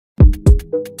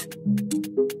I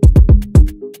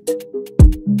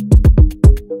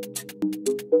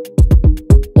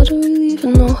don't really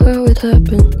even know how it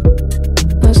happened.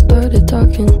 I started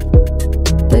talking,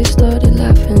 they started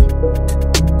laughing.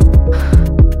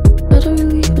 I don't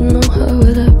really even know how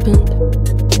it happened.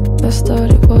 I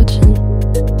started watching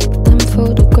them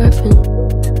photographing.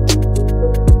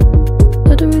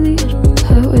 I don't really know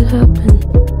how it happened.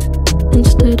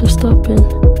 Instead of stopping,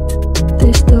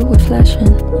 they still were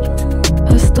flashing.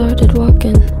 I started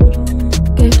walking,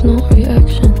 gave no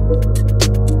reaction.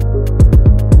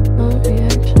 No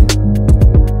reaction.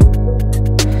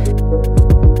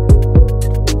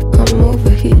 I'm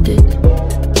overheated,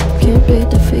 can't be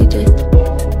defeated,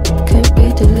 can't be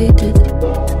deleted,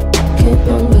 can't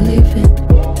unbelieve it.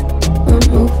 I'm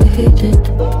overheated,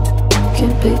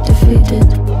 can't be defeated,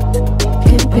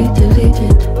 can't be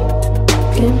deleted,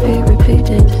 can't be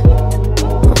repeated.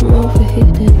 I'm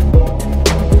overheated.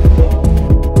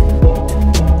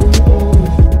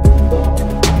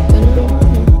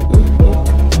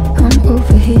 I'm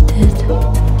overheated.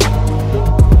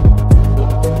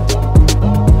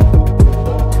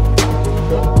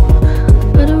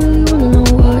 I don't really wanna know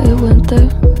why it went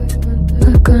there. I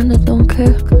kinda don't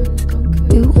care.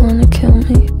 You wanna kill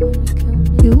me,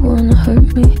 you wanna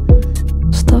hurt me.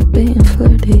 Stop being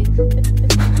flirty.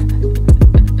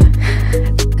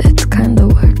 It's kinda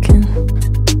working.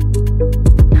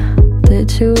 Did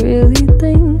you really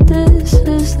think this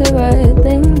is the right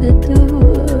thing to do?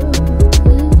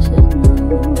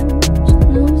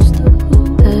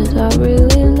 Did I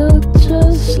really look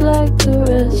just like the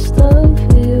rest of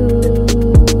you?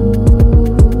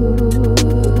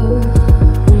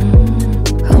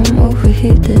 I'm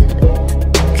overheated,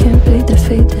 can't be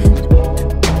defeated,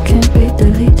 can't be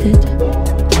deleted,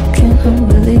 can't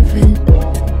unbelieve it.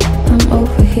 I'm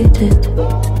overheated,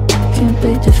 can't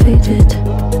be defeated,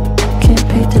 can't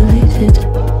be deleted,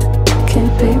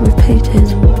 can't be repeated.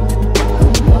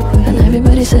 And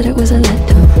everybody said it was a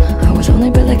letdown. I was only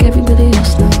built like everybody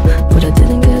else now, but I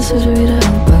didn't get surgery to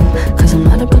help out, 'cause I'm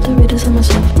not about to read this on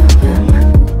myself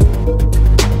now.